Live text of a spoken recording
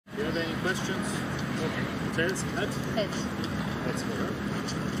you have any questions? Okay. Tails, head? Heads. Heads for her.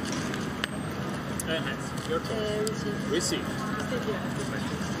 Heads. Your choice. Receive.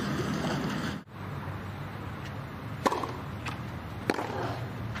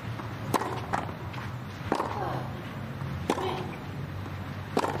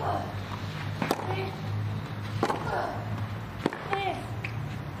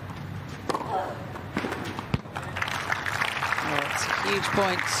 It's a huge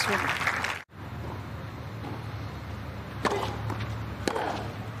point.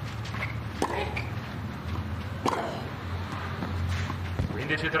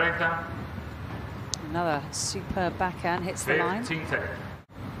 Another superb backhand hits the line. That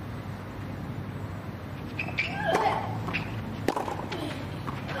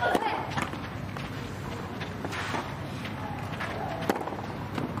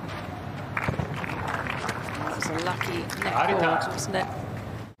was a lucky net cord, wasn't it?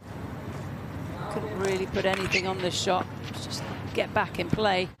 Couldn't really put anything on this shot. Just get back in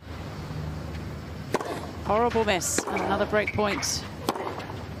play. Horrible miss. Another break point.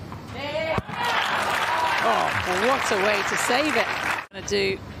 Oh, well, what a way to save it. Gonna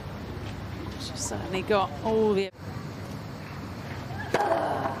do. She's certainly got all the.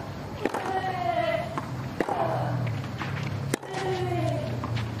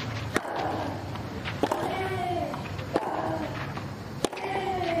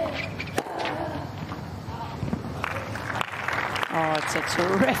 Oh, it's a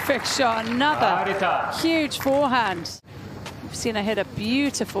terrific shot. Another huge forehand. We've seen her hit a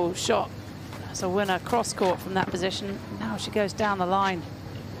beautiful shot as a winner cross court from that position. Now she goes down the line.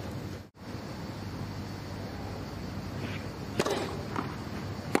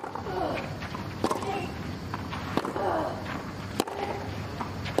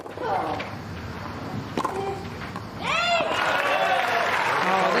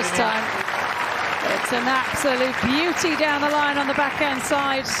 Oh, this time it's an absolute beauty down the line on the backhand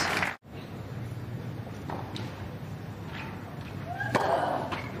side.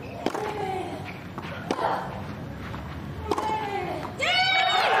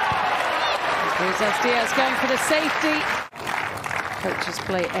 Parrizas Diaz going for the safety. Coaches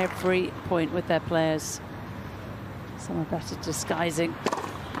play every point with their players. Some are better disguising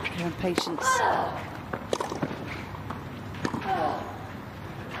their impatience. Oh,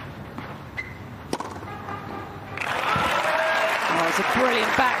 it's a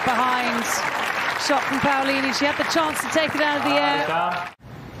brilliant back behind shot from Paolini. She had the chance to take it out of the air.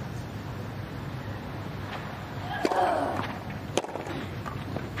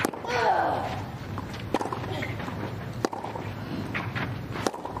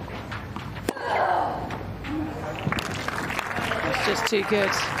 Just too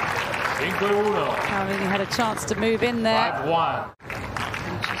good. Paolini had a chance to move in there. 5-1.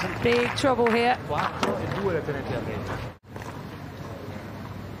 She's in big trouble here. 4-2 le tenete a rete.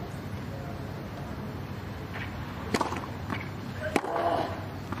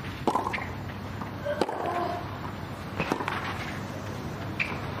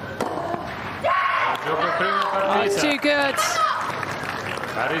 Oh, it's too good.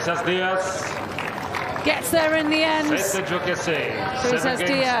 Parrizas Diaz gets there in the end. Parrizas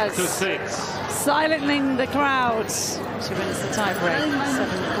Diaz silencing the crowd. She wins the tiebreak,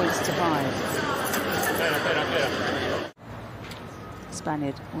 7 points to 5.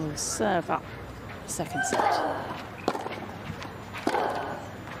 Spaniard will serve up the second set.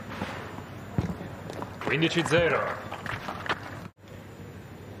 15-0.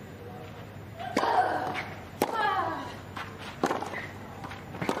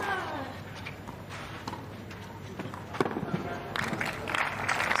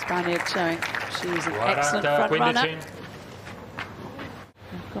 Spaniard showing she's an excellent front runner.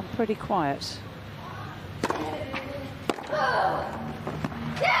 They've gone pretty quiet.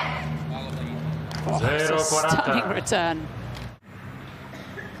 Oh, it's a stunning return.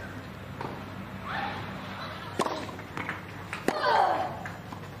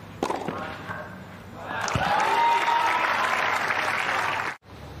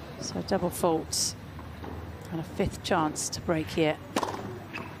 So double faults and a 5th chance to break here.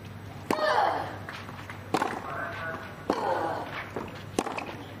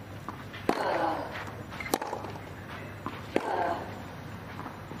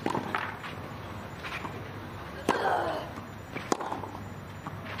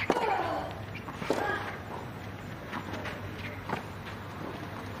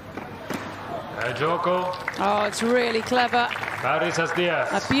 Oh, it's really clever. Parrizas Diaz.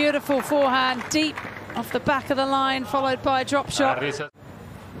 A beautiful forehand, deep off the back of the line, followed by a drop shot.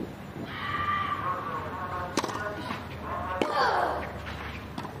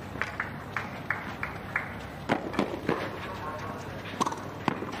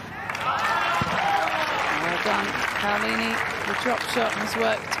 Paolini, the drop shot has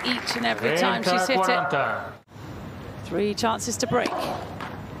worked each and every time she's hit it. 3 chances to break.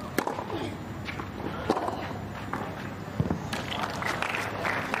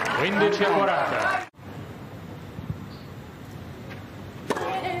 15-40.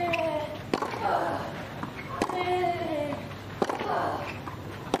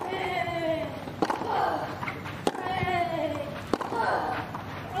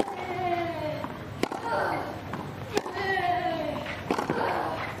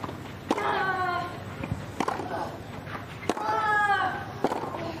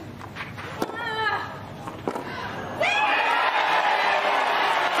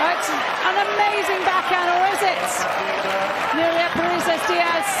 An amazing backhand, or is it? Nuria Parrizas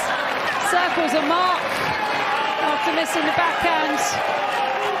Diaz circles a mark after missing the backhand.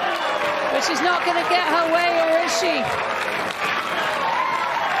 But she's not going to get her way, or is she?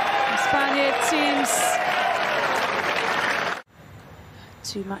 The Spaniard seems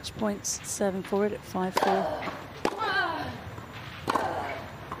 2 match points serving forward at 5-4.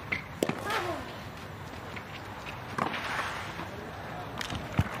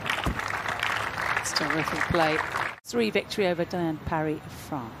 Terrific play. 3 victory over Diane Parry of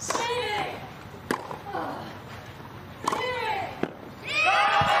France.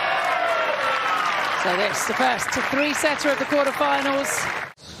 So that's the first 3-setter of the quarterfinals.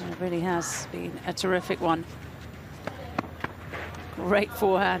 It really has been a terrific one. Great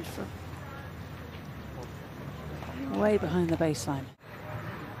forehand from way behind the baseline.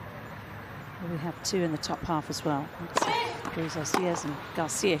 We have 2 in the top half as well. Let's see if Parrizas Diaz and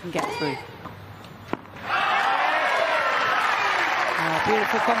Garcia can get through.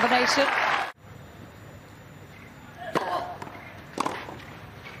 Beautiful combination.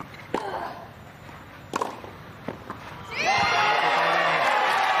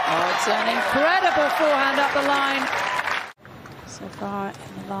 Oh, it's an incredible forehand up the line. So far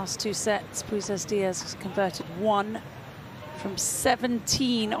in the last 2 sets, Parrizas Diaz has converted 1 from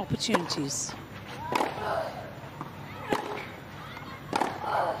 17 opportunities.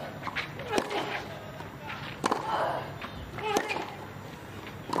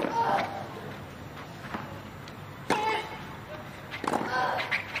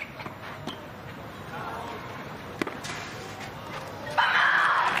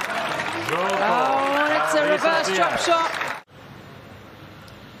 Oh, and it's a reverse drop shot.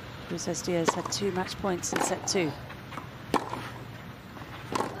 Parrizas Diaz had 2 match points in set 2.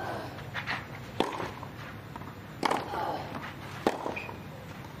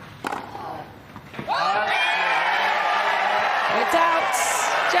 It's out.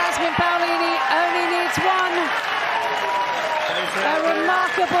 Jasmine Paolini only needs 1. A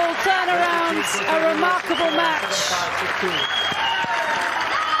remarkable turnaround, a remarkable match.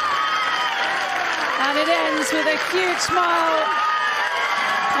 And it ends with a huge smile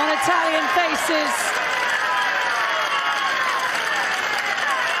on Italian faces.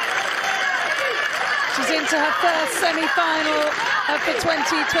 She's into her first semi-final of the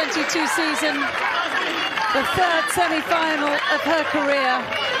 2022 season, the 3rd semi-final of her career.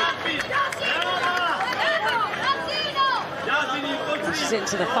 And she's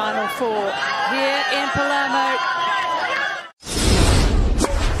into the final 4 here in Palermo.